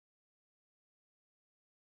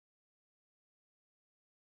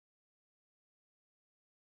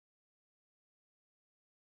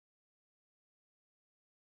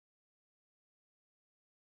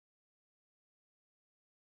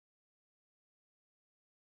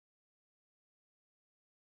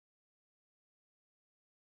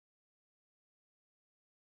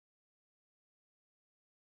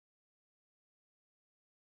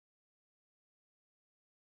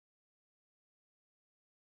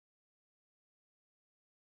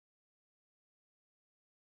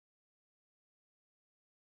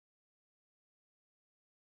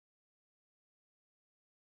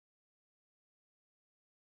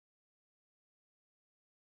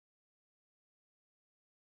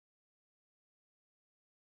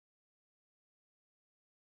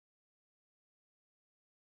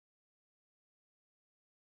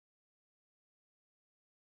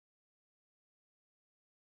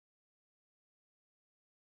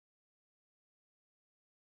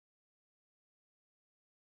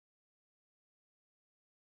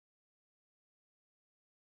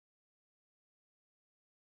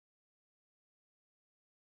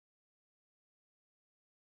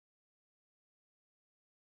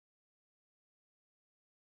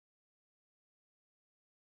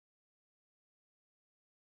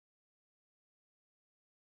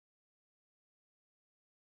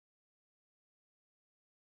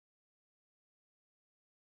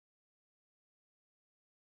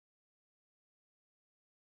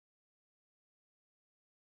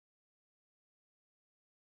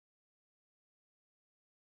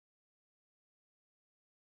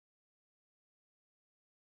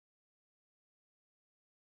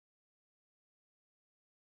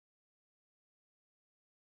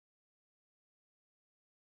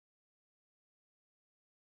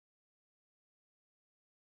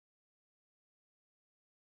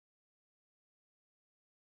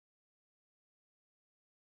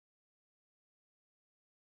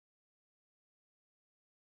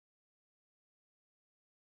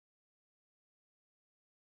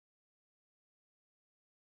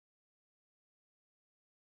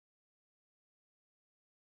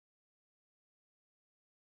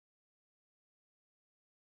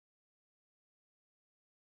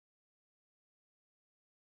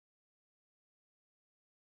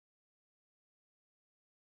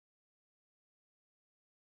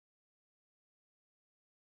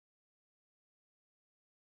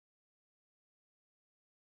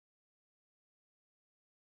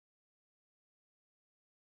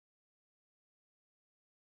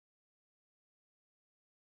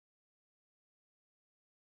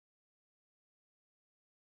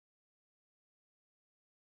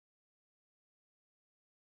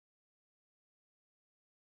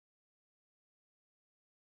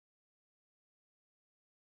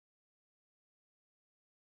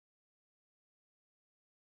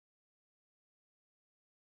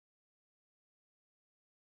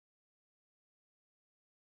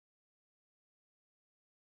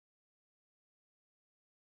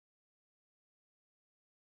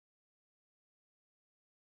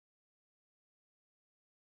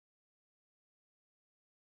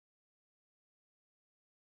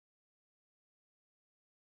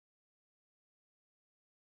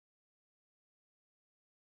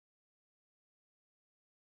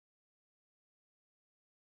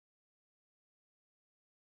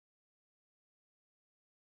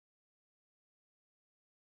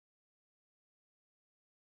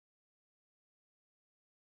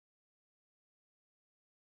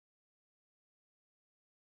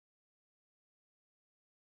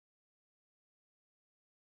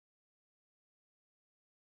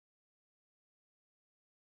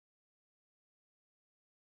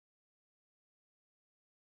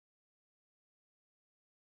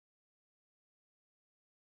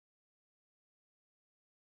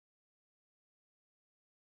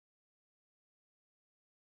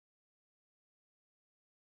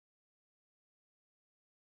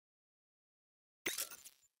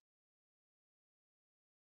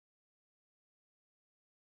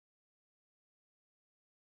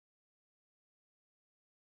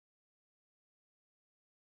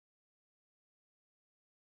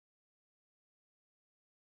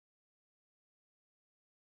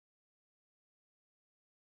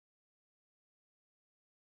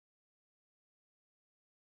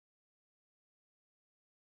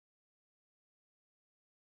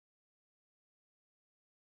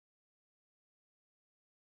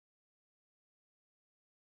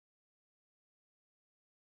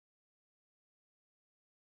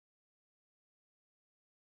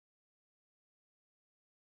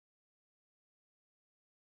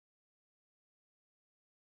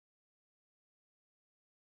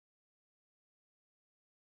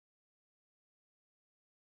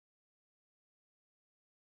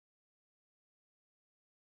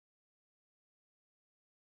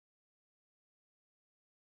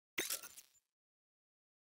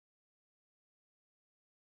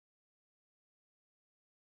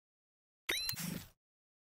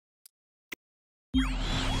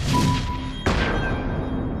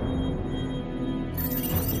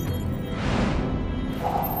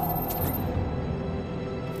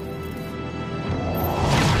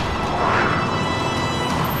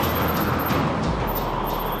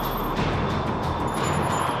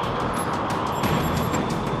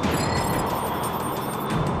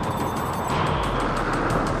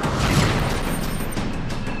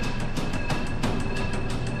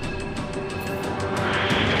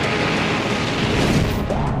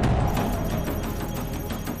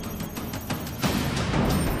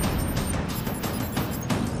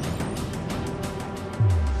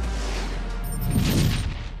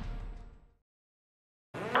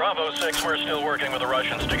Bravo 6, we're still working with the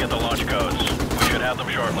Russians to get the launch codes. We should have them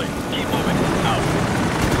shortly. Keep moving. Out.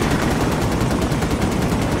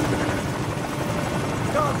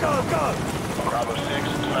 Go! Bravo 6,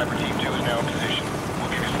 Sniper Team 2 is now in position. We'll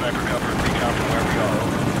give you sniper cover and recon from where we are.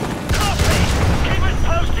 Over. Copy! Keep us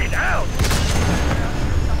posted! Out!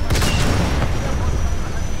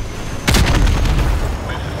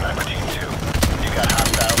 This is Sniper Team 2. You got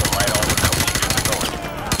hostiles and light armor coming to you from the north.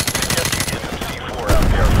 Suggest you get some C4 out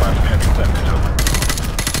there and find some heavy weapons. Over.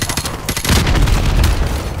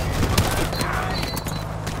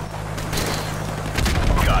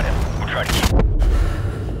 Got him. We'll try to keep...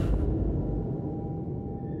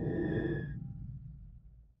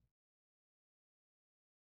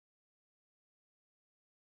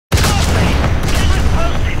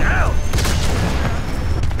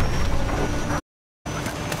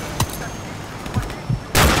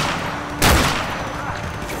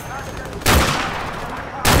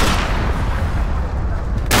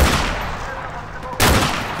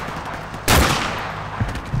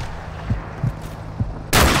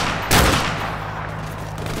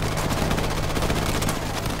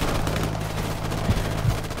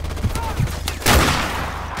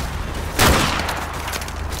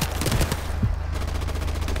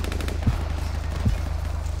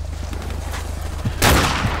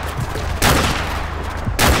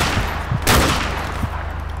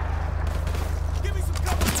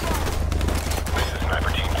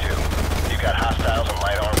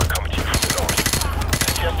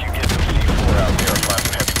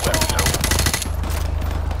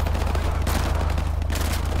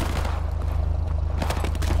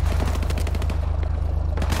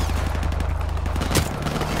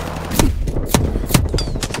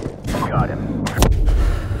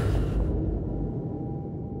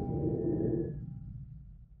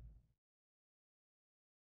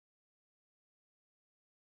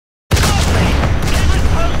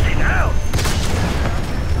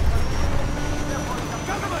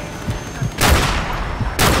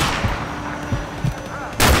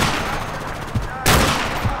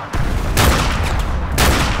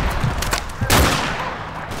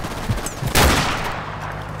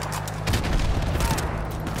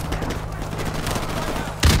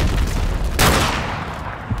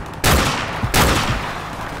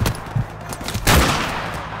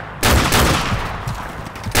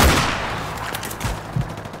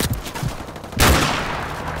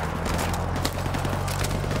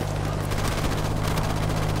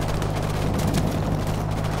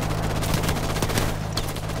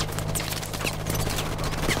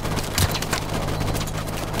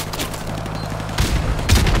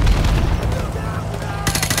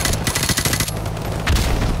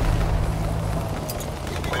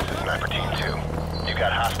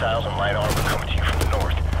 Hostiles and light armor coming to you from the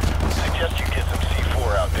north. Suggest you get some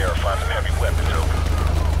C4 out there or find some heavy weapons. Over.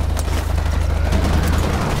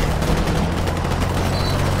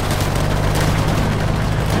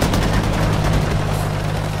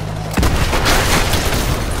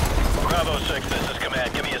 Bravo 6, this is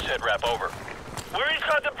command. Give me a sit rep. Over. We're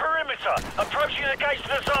inside the perimeter. Approaching the gates to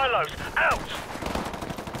the silos. Out!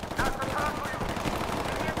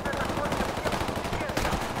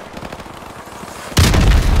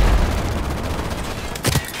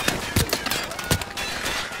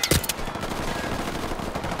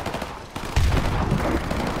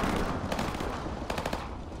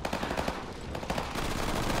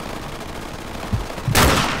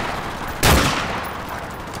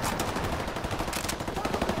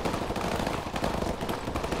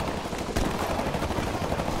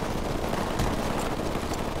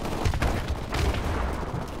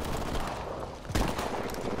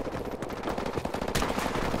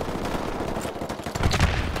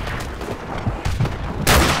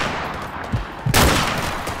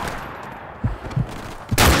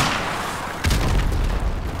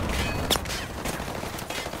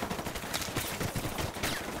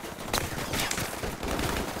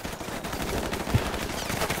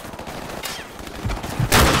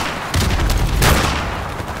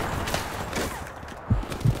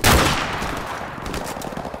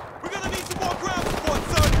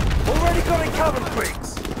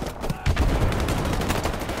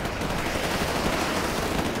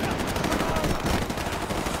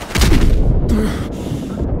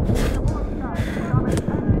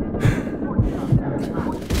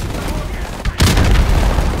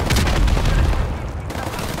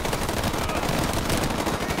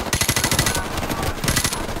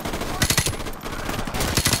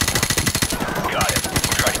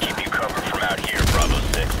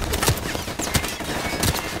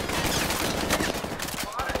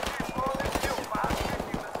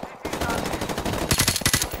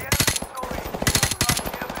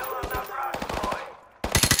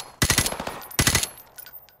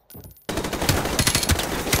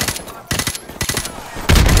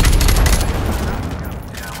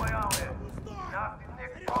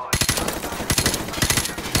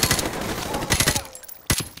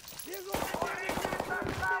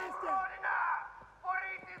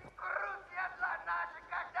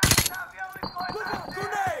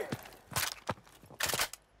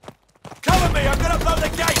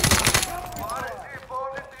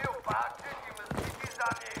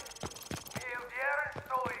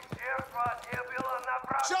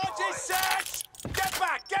 Charges set! Get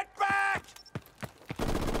back! Get back!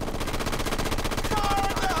 Fire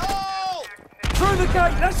in the hole! Through the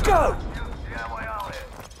gate, let's go!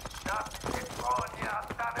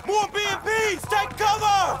 More B&Bs! Take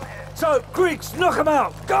cover! So, Griggs, knock them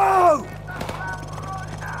out! Go!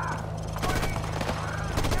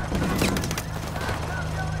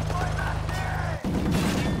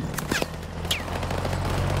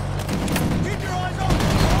 Keep your eyes open!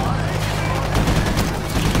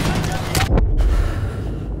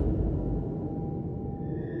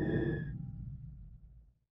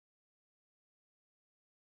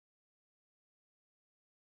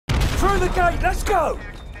 Through the gate, let's go!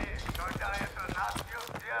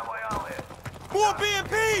 More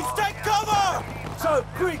B&Bs! Take cover! So,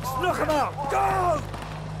 Griggs, knock them out! Go!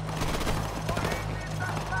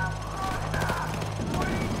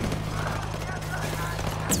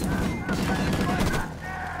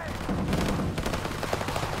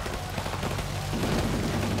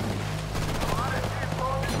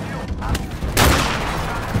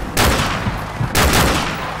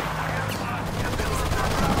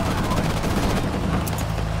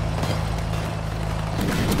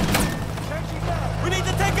 We need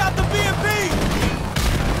to take out the B&B!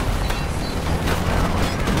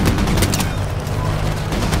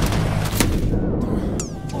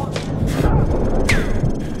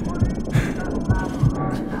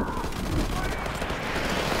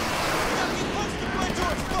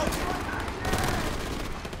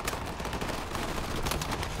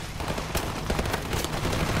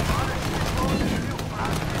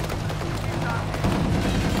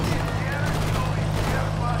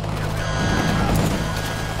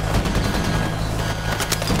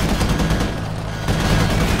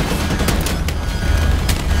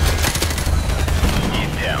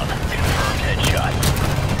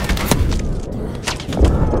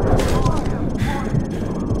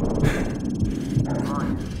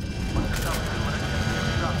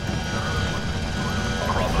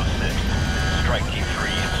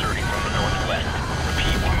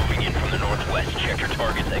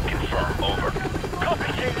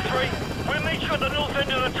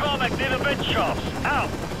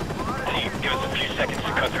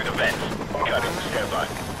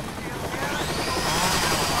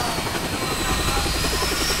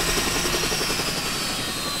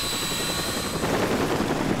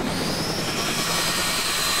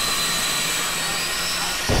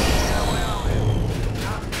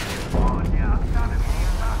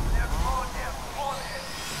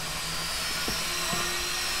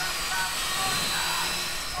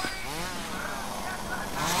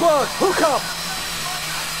 Squad, hook up!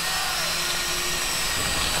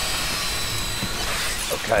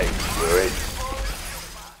 Okay, we're in.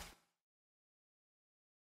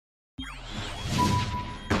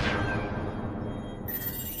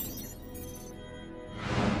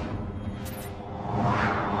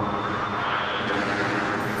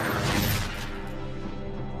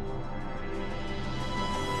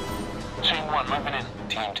 Team 1 moving in.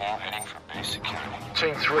 Team 2 heading for base security.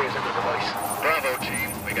 Team 3 is under device. Bravo, team.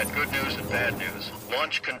 We got good news and bad news.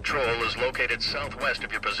 Launch control is located southwest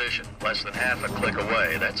of your position, less than half a click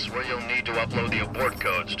away. That's where you'll need to upload the abort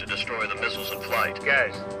codes to destroy the missiles in flight.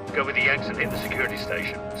 Guys, go with the Yanks and hit the security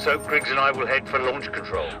station. Soap, Griggs and I will head for launch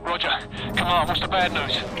control. Roger. Come on, what's the bad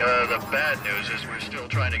news? The bad news is we're still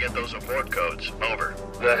trying to get those abort codes. Over.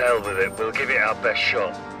 The hell with it. We'll give it our best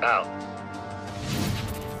shot. Out.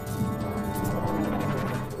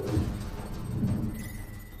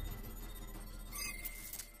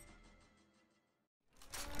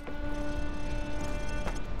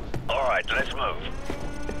 All right, let's move.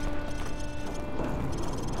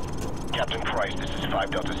 Captain Price, this is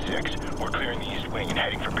 5 Delta 6. We're clearing the east wing and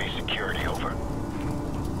heading for base security, over.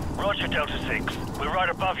 Roger, Delta 6. We're right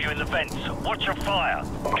above you in the vents. Watch your fire.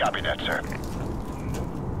 Copy that, sir.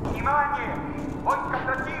 Внимание! Войска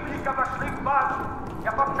противника вошли в базу!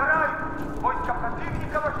 Я повторяю, войска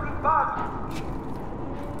противника вошли в базу!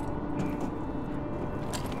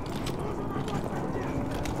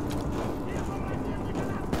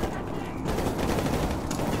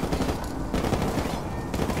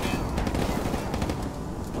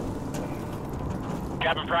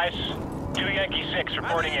 Captain Price, 2 Yankee 6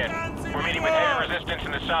 reporting in. We're meeting with heavy resistance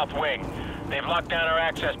in the south wing. They've locked down our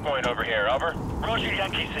access point over here, over. Roger,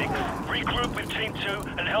 Yankee 6. Regroup with Team 2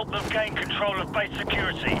 and help them gain control of base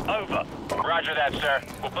security. Over. Roger that, sir.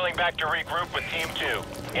 We're pulling back to regroup with Team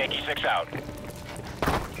 2. Yankee 6 out.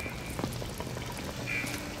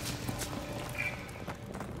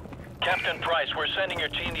 Captain Price, we're sending your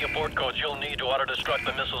team the abort codes you'll need to auto-destruct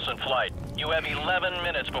the missiles in flight. You have 11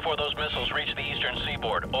 minutes before those missiles reach the eastern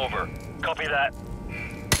seaboard. Over. Copy that.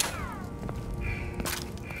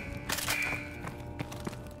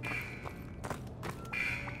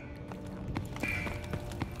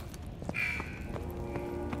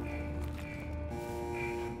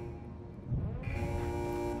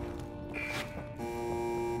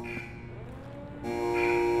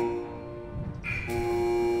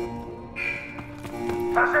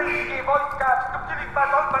 Вражеские войска вступили в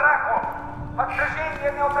базон бараку!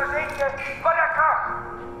 Отражение, неотражение в бараках!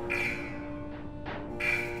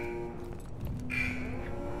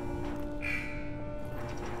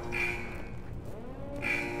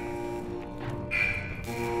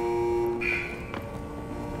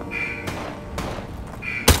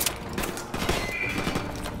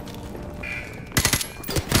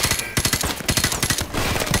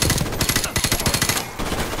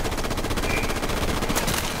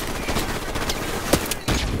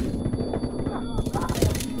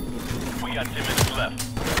 We got 2 minutes left.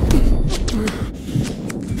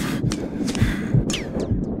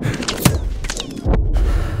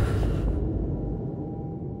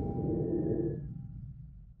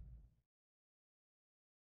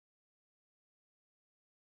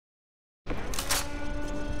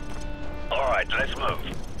 All right, let's move.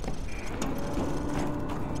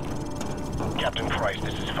 Captain Price,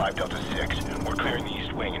 this is 5 Delta 6. We're clearing the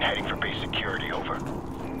east wing and heading for base security, over.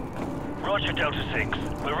 Roger, Delta 6.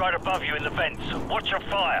 We're right above you in the vents. Watch your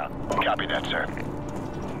fire. Copy that, sir.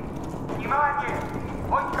 Внимание!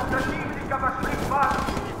 Войска противника вошли в базу!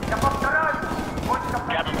 Я повторяю, войска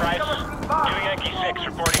Captain противника Price, вошли в 2 базу! Yankee 6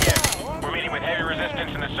 reporting in. We're meeting with heavy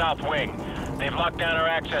resistance in the south wing. They've locked down our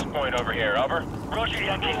access point over here, over. Roger,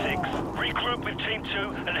 Yankee 6. Regroup with Team 2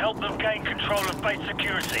 and help them gain control of base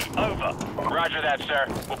security. Over. Roger that, sir.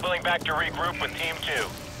 We're pulling back to regroup with Team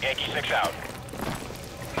 2. Yankee 6 out.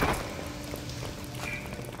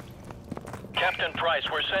 Captain Price,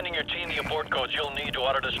 we're sending your team the abort codes you'll need to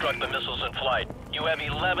auto-destruct the missiles in flight. You have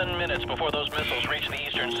 11 minutes before those missiles reach the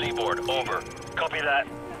eastern seaboard. Over. Copy that.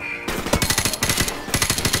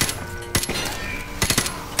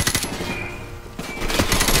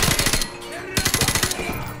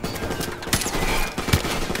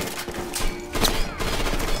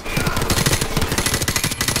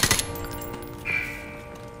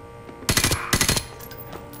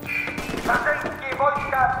 Вражеские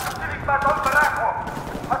войска вступили в базон бараку!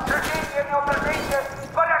 Отражение, неотражение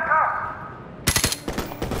в бараках!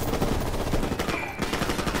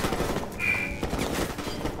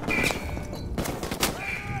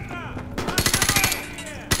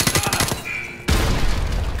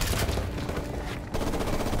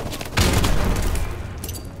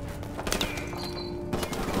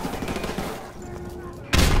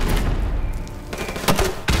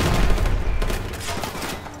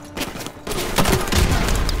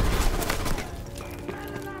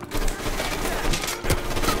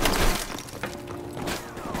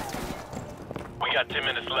 We got 2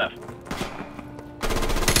 minutes left.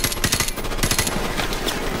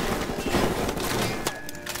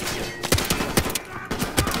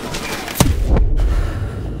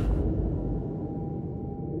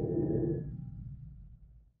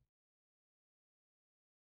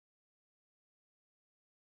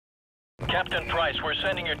 Captain Price, we're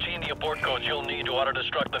sending your team the abort codes you'll need to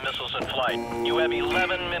auto-destruct the missiles in flight. You have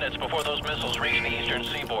 11 minutes before those missiles reach the eastern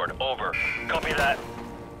seaboard. Over. Copy that.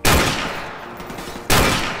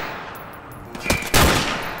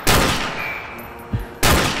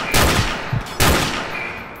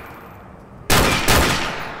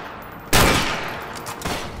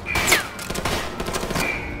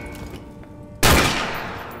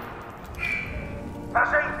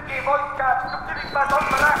 Вражеские войска вступили в базон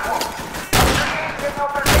бараку! Отражение, Отражение,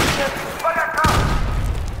 неотражение! Врага!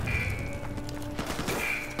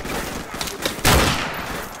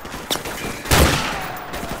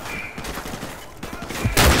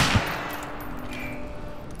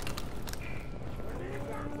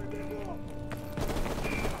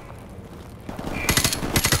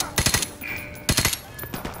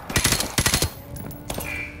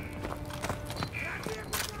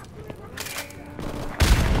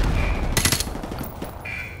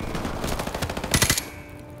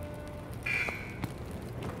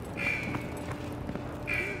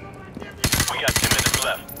 We got 2 minutes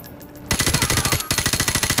left.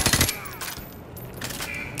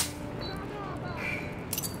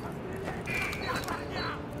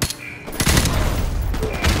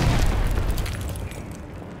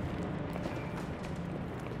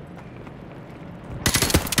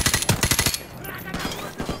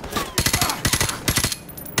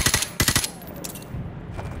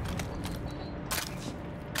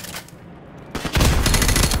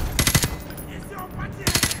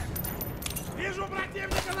 Вижу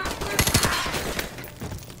противника на спине!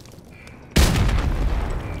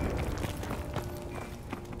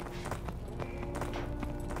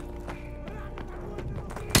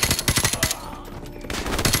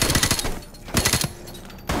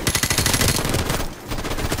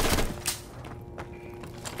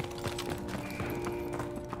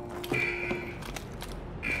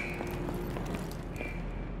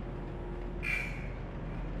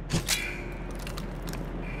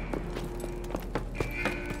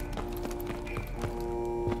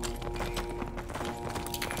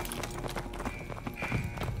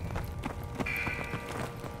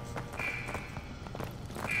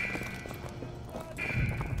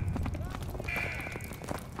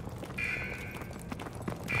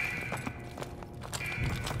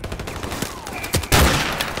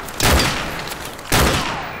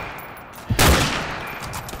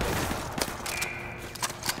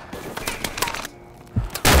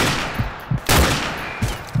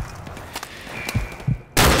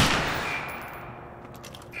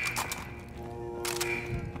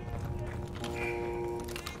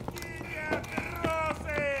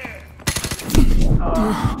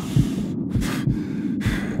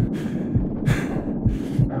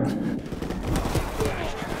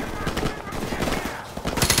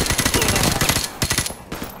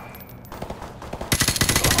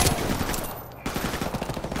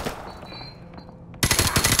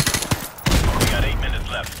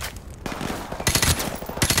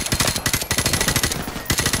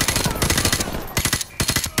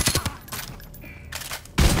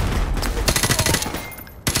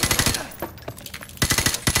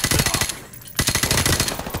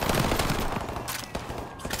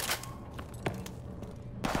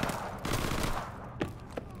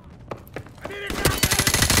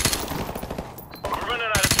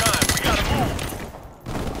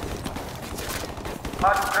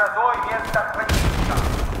 Над грозой место противника.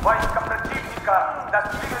 Войска противника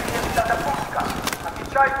достигли места допуска.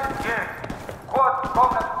 Отвечайте где? Код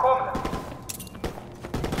комнат.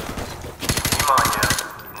 Внимание!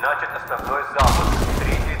 Начат основной запуск. 3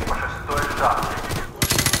 по 6 шаг.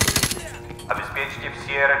 Обеспечьте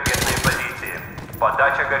все ракетные позиции.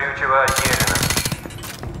 Подача горючего отделена.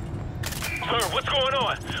 Sir, what's going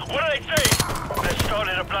on? What do they say? They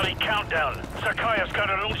started a bloody countdown. Sakaya's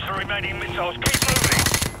gonna launch the remaining missiles. Keep moving!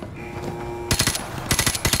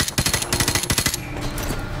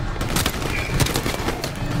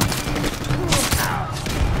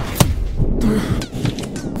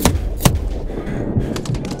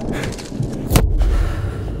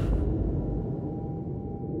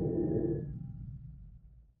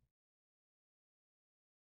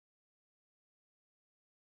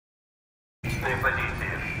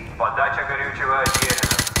 Позиции. Подача горючего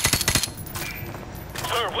отделена.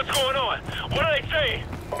 Sir, what's going on? What do they say?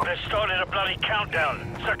 They started a bloody countdown.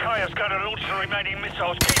 Sakaya's gonna launch the remaining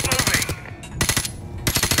missiles. Keep moving!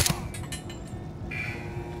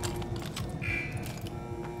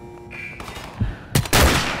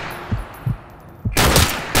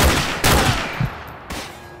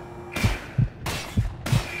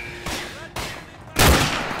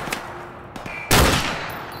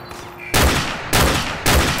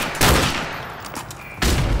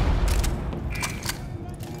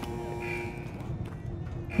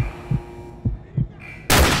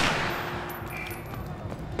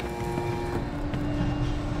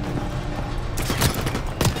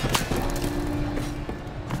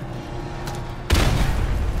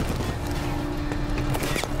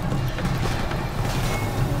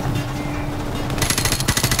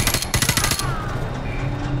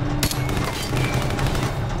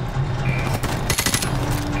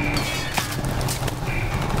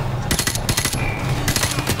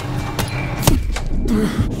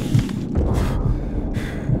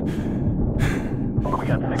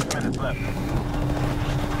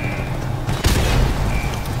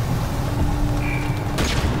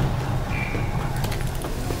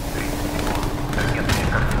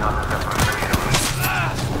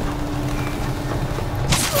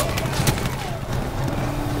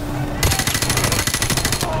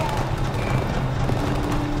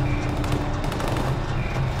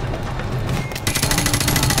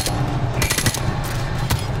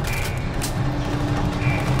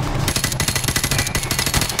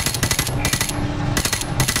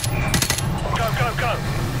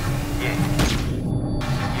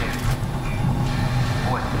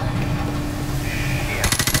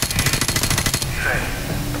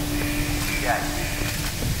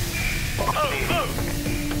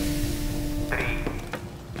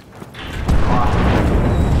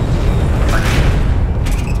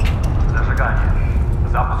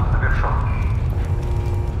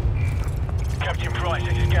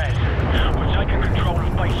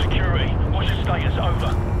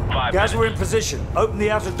 5 Guys, minutes. we're in position. Open the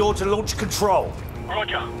outer door to launch control.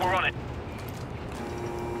 Roger, we're on it.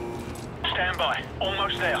 Stand by.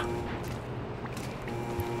 Almost there.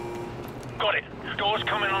 Got it. Door's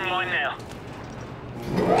coming online now.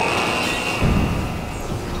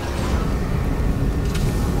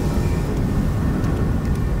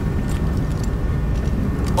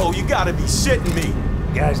 Oh, you gotta be shitting me.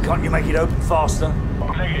 Guys, can't you make it open faster?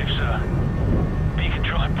 Negative, sir. But you can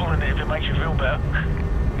try pulling it if it makes you feel better.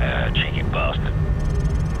 Cheeky bastard.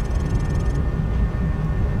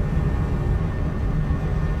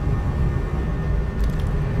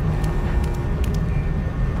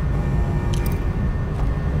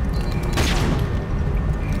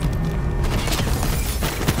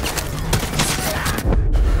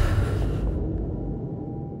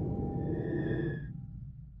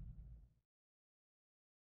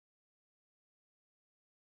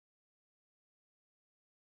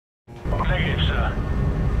 Negative, sir.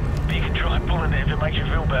 But you can try pulling it if it makes you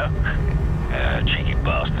feel better. Cheeky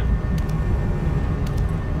bastard.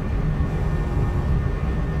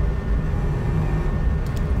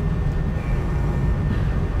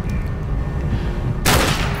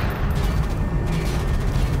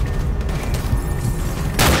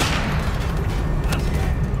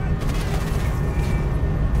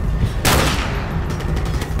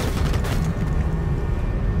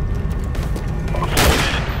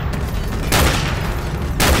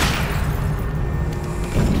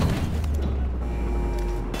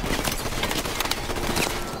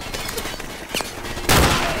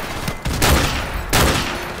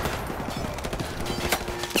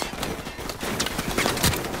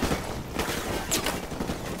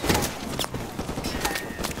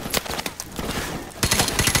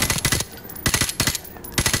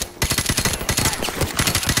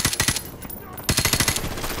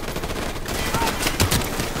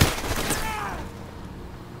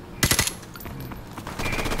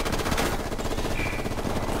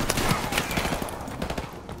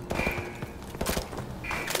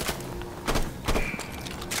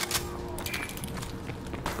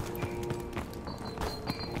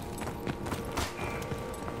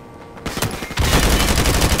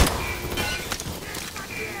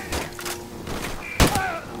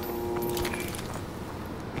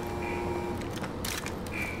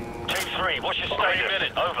 What's your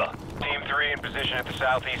status? Over. Team 3 in position at the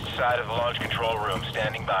southeast side of the launch control room,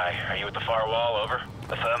 standing by. Are you at the far wall? Over.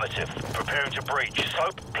 Affirmative. Preparing to breach.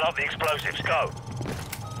 Soap, plant the explosives. Go.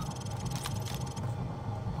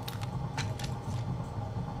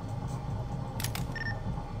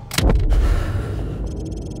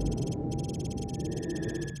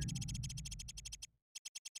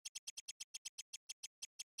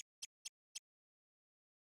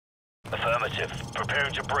 Affirmative.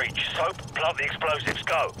 Preparing to breach. Soap, plant the explosives.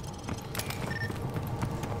 Go.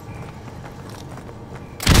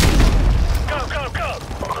 Go, go, go!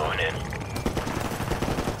 Going in.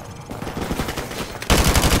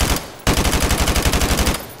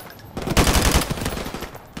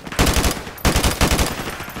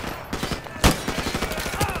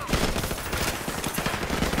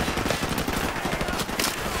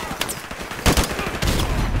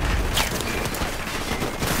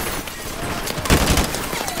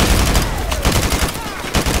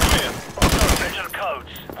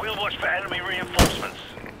 We'll watch for enemy reinforcements.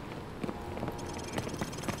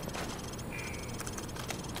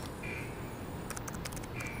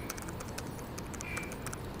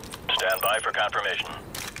 Stand by for confirmation.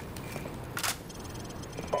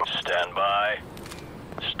 Stand by.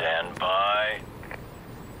 Stand by.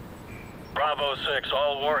 Bravo 6,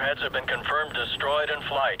 all warheads have been confirmed destroyed in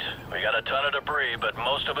flight. We got a ton of debris, but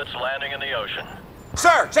most of it's landing in the ocean.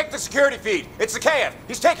 Sir, check the security feed. It's the KF.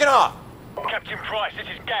 He's taking off. Captain Price, this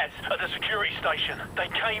is Gaz at the security station. They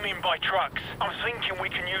came in by trucks. I'm thinking we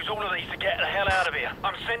can use all of these to get the hell out of here.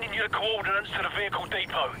 I'm sending you the coordinates to the vehicle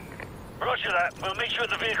depot. Roger that. We'll meet you at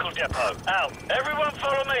the vehicle depot. Out. Everyone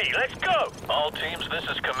follow me. Let's go. All teams, this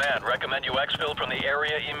is command. Recommend you exfil from the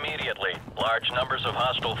area immediately. Large numbers of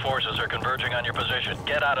hostile forces are converging on your position.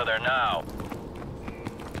 Get out of there now.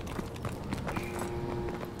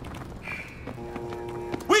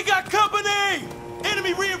 We got company!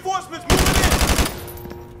 Enemy reinforcements moving in!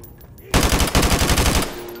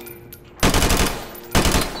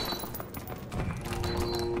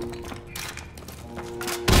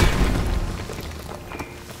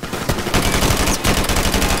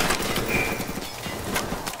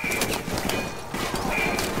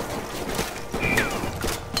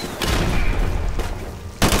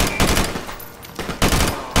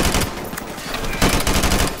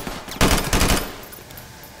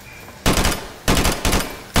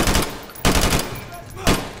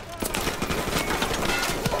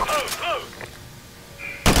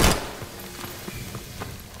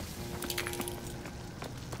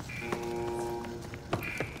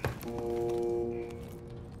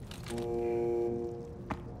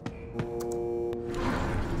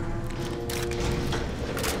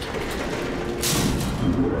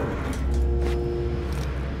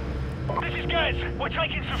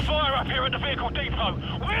 taking some fire up here at the vehicle depot.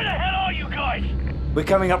 Where the hell are you guys? We're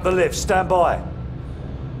coming up the lift. Stand by.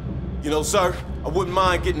 You know, sir, I wouldn't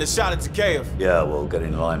mind getting a shot at Zakhaev. Yeah, well, get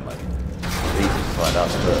in line, mate. He can find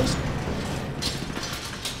us first.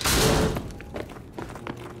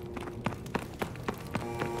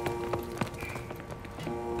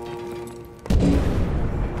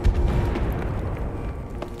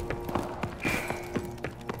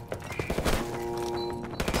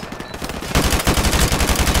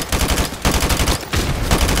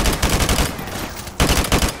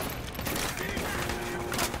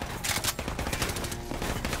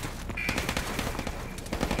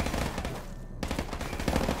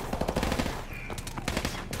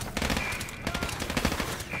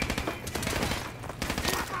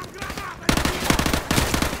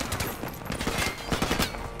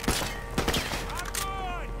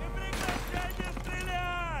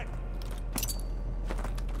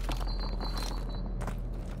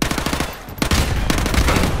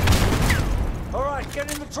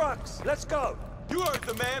 Get in the trucks. Let's go. You heard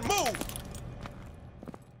the man. Move!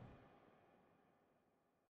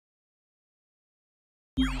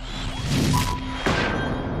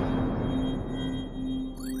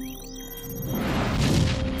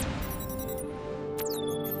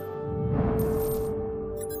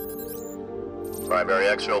 Primary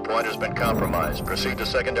exfil point has been compromised. Proceed to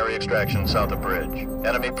secondary extraction south of bridge.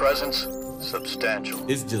 Enemy presence substantial.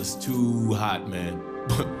 It's just too hot, man.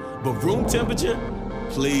 But room temperature?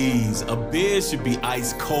 Please, a beer should be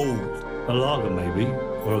ice cold. A lager, maybe.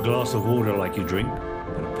 Or a glass of water like you drink.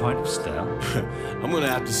 But a pint of stout. I'm gonna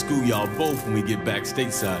have to school y'all both when we get back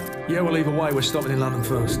stateside. Yeah, well, either way, we're stopping in London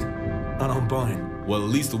first. And I'm buying. Well, at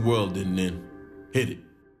least the world didn't end. Hit it.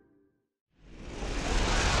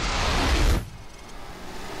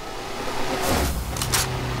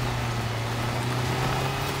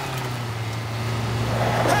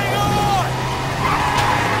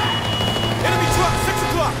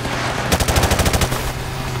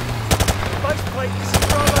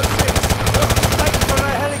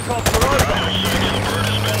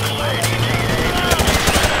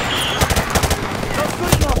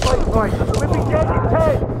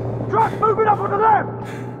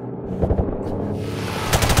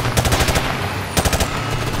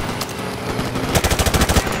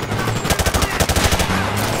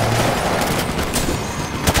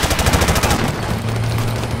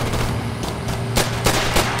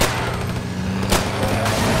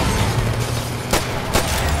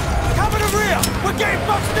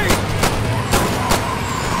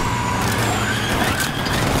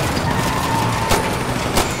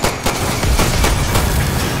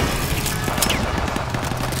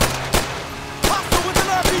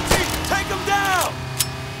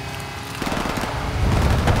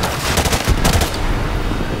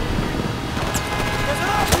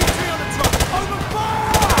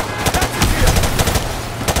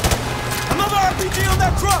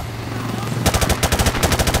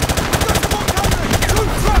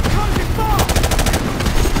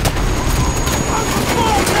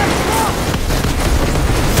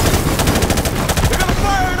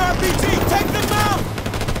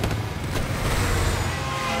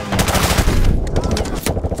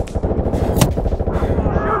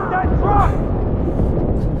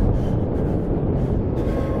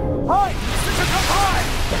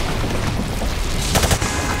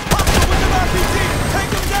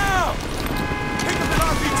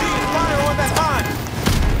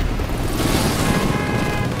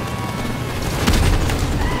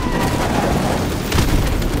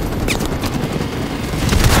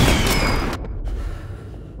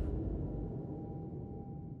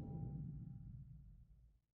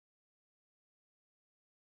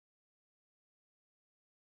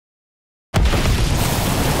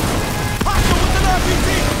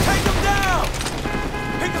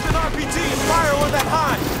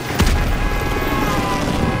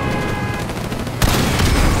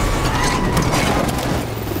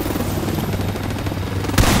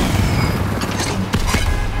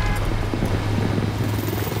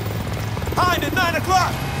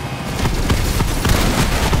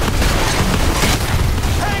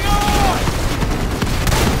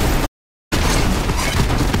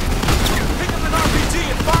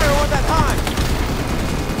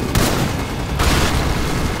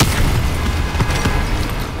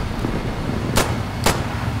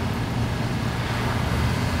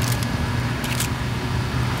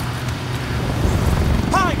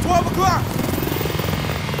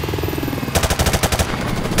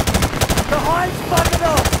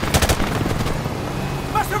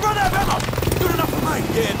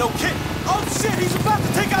 Yeah, no kidding. Oh shit, he's about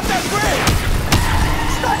to take out that bridge!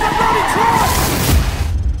 Stop that bloody truck!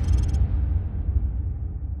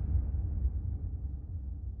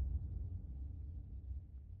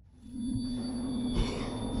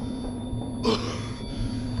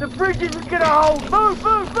 The bridge isn't gonna hold! Move,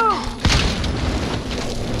 move, move!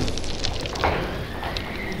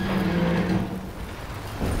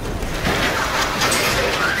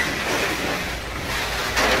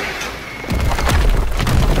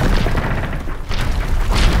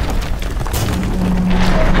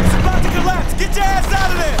 It's about to collapse! Get your ass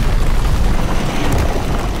out of there!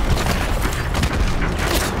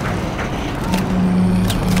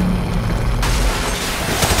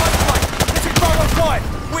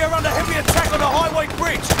 We are under heavy attack on the highway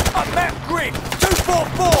bridge. A map grid.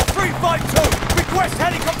 244-352. Request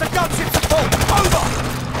helicopter gunship support. Over.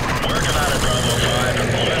 Working on it, Bravo 5.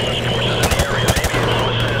 Specialist forces in the area may be able to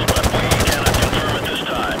assist, but we cannot confirm at this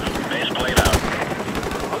time. Base played out.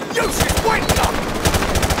 Useless wanker!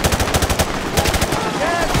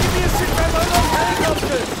 Yeah, give me a sit down on those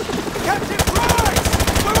helicopters. Captain Price!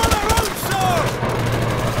 We're on our own, sir!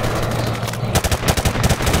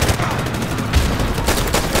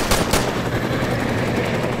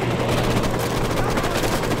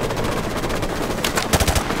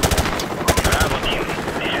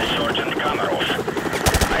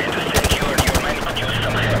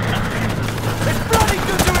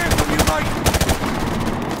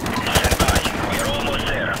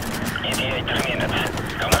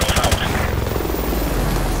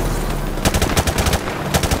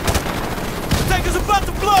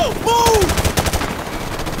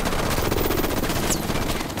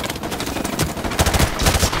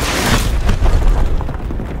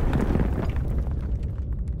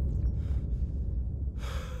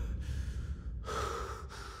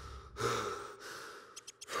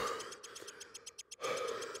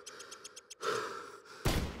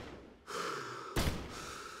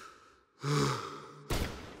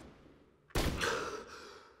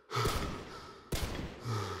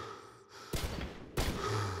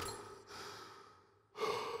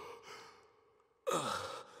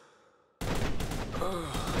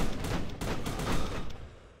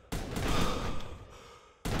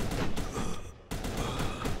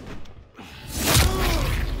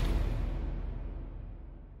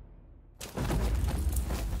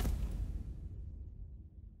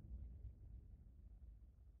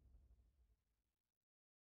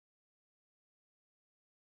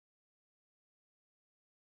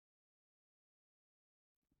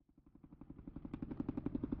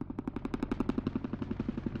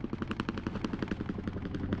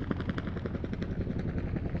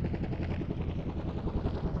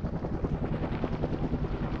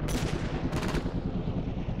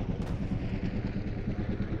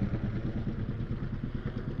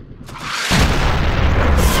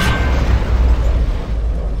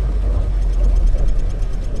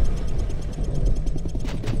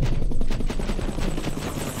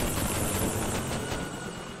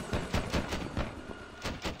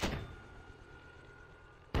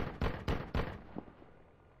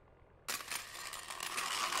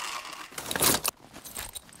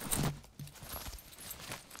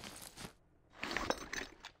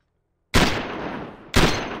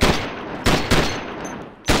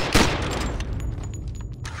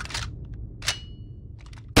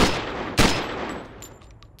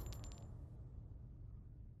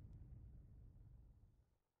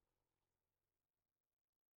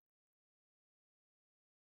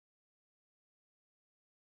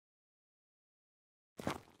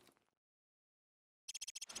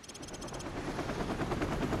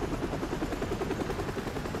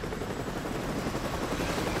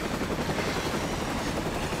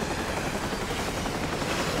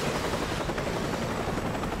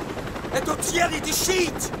 The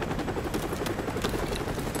sheet!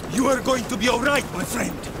 You are going to be alright, my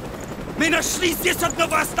friend. Мы нашли здесь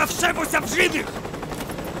одного оставшегося в живых!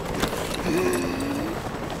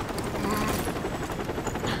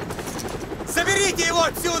 Заберите его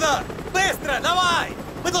отсюда! Быстро, давай!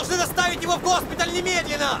 Мы должны доставить его в госпиталь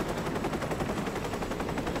немедленно!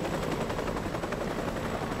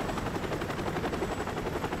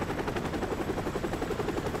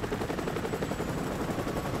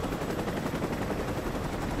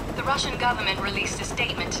 The Russian government released a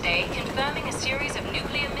statement today confirming a series of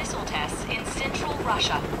nuclear missile tests in central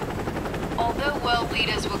Russia. Although world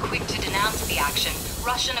leaders were quick to denounce the action,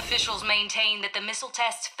 Russian officials maintain that the missile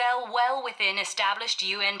tests fell well within established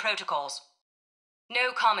UN protocols.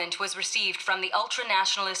 No comment was received from the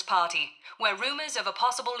ultra-nationalist party, where rumors of a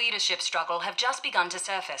possible leadership struggle have just begun to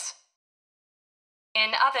surface.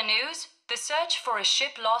 In other news, the search for a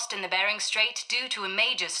ship lost in the Bering Strait due to a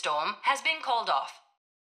major storm has been called off.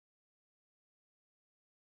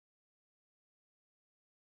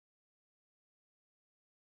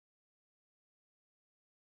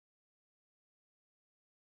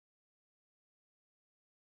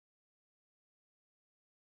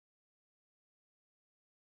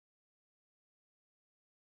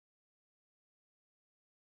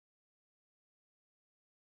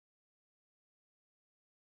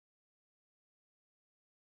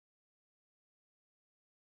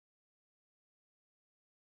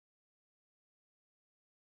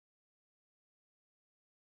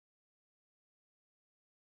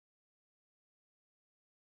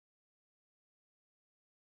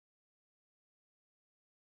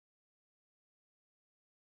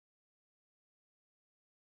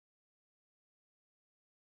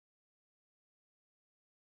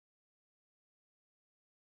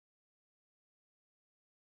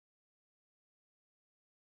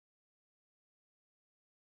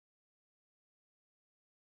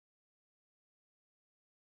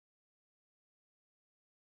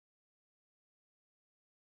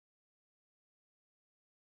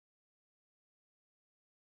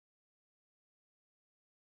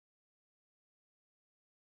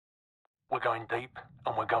 We're going deep,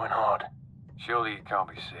 and we're going hard. Surely you can't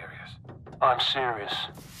be serious. I'm serious,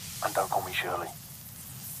 and don't call me Shirley.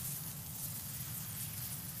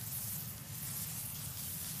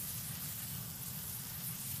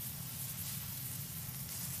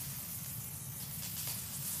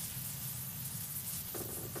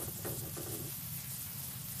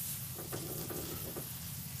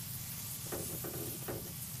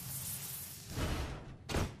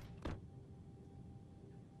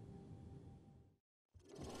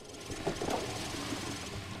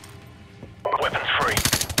 Weapons free.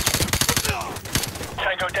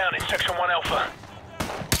 Tango down in Section 1 Alpha.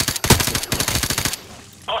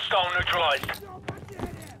 Hostile neutralized.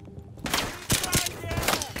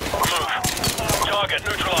 Move. Target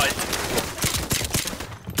neutralized.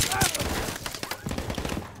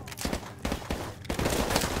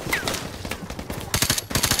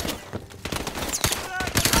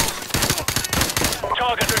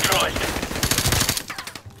 Target neutralized.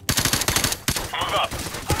 Move up.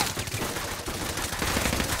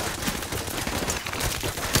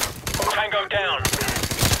 Tango down.